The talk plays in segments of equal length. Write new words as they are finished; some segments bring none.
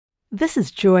This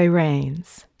is Joy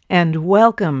Rains, and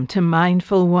welcome to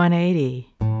Mindful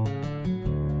 180.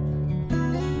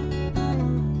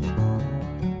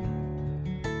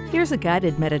 Here's a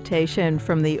guided meditation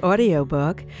from the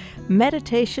audiobook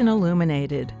Meditation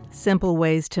Illuminated: Simple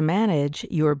Ways to Manage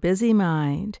Your Busy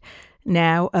Mind,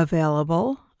 now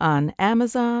available on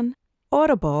Amazon,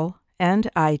 Audible, and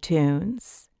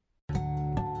iTunes.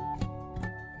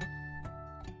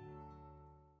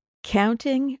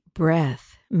 Counting Breath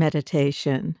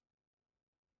Meditation.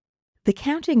 The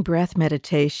counting breath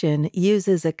meditation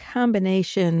uses a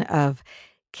combination of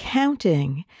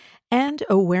counting and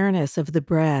awareness of the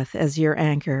breath as your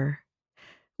anchor.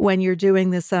 When you're doing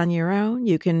this on your own,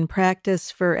 you can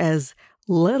practice for as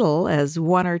little as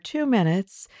 1 or 2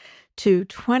 minutes to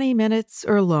 20 minutes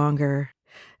or longer.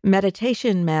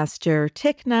 Meditation master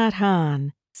Thich Nhat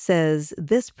Hanh says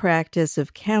this practice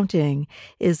of counting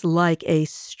is like a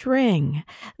string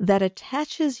that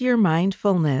attaches your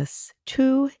mindfulness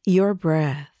to your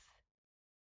breath.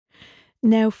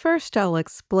 Now, first I'll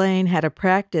explain how to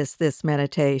practice this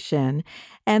meditation,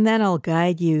 and then I'll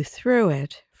guide you through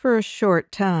it for a short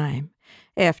time,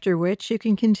 after which you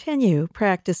can continue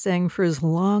practicing for as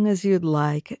long as you'd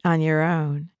like on your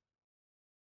own.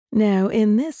 Now,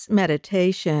 in this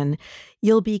meditation,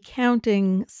 you'll be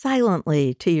counting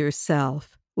silently to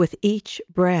yourself with each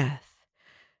breath,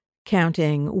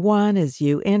 counting 1 as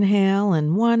you inhale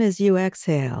and 1 as you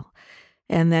exhale,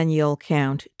 and then you'll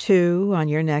count 2 on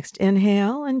your next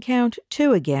inhale and count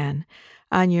 2 again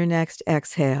on your next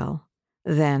exhale,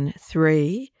 then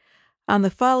 3 on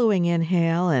the following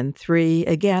inhale and 3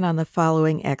 again on the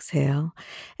following exhale.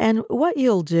 And what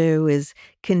you'll do is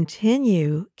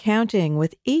continue counting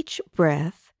with each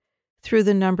breath through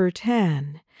the number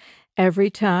 10. Every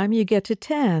time you get to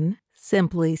 10,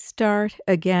 simply start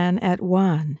again at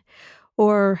 1.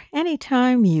 Or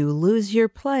anytime you lose your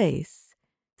place,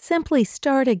 simply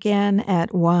start again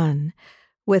at 1,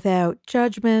 without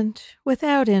judgment,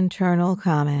 without internal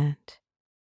comment.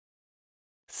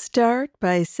 Start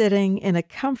by sitting in a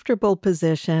comfortable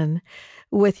position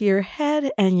with your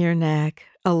head and your neck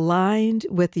aligned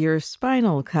with your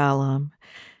spinal column,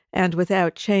 and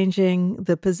without changing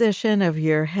the position of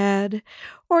your head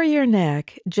or your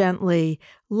neck, gently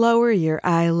lower your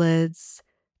eyelids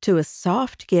to a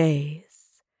soft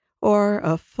gaze or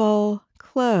a full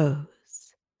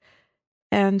close.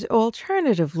 And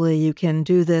alternatively, you can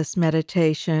do this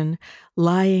meditation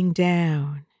lying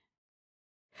down.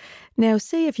 Now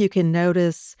see if you can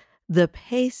notice the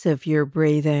pace of your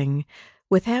breathing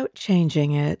without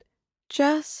changing it.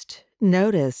 Just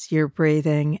notice your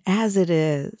breathing as it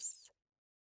is.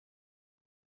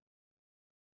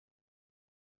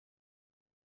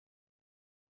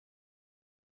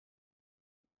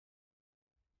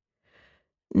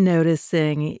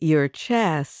 Noticing your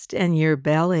chest and your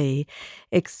belly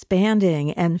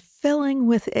expanding and filling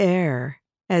with air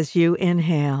as you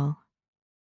inhale.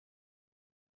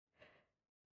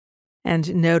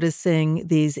 And noticing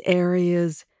these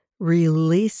areas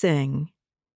releasing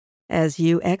as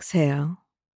you exhale.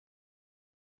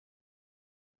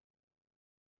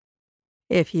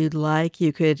 If you'd like,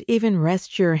 you could even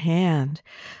rest your hand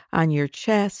on your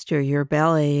chest or your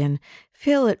belly and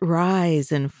feel it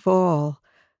rise and fall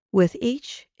with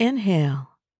each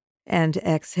inhale and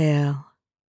exhale.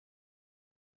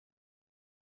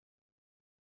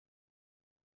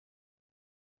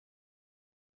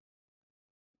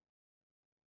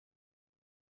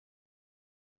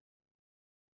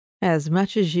 As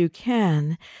much as you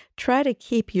can, try to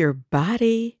keep your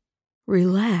body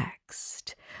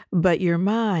relaxed, but your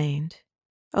mind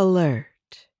alert.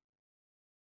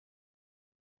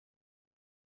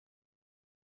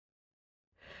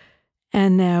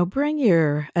 And now bring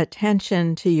your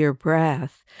attention to your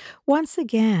breath once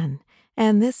again,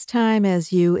 and this time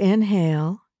as you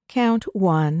inhale, count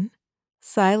 1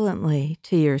 silently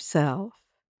to yourself.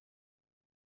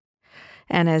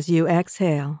 And as you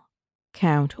exhale,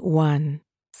 count 1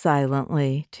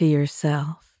 silently to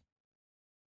yourself.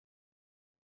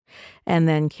 And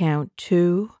then count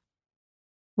 2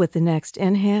 with the next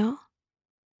inhale,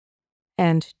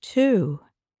 and 2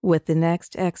 with the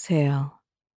next exhale.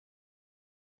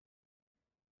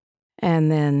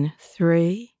 And then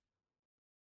 3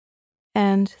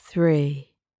 and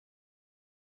 3.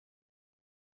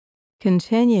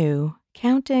 Continue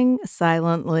counting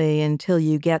silently until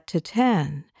you get to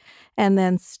 10, and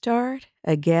then start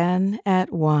again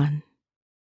at 1.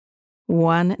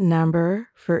 1 number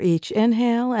for each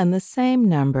inhale and the same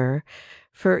number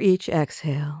for each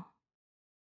exhale.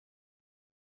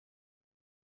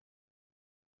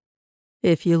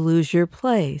 If you lose your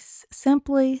place,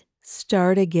 simply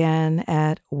Start again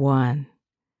at 1.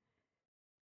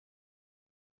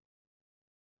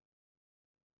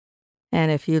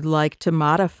 And if you'd like to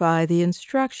modify the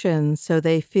instructions so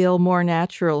they feel more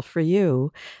natural for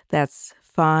you, that's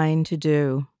fine to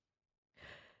do.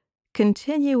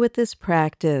 Continue with this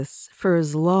practice for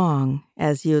as long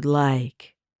as you'd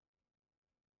like.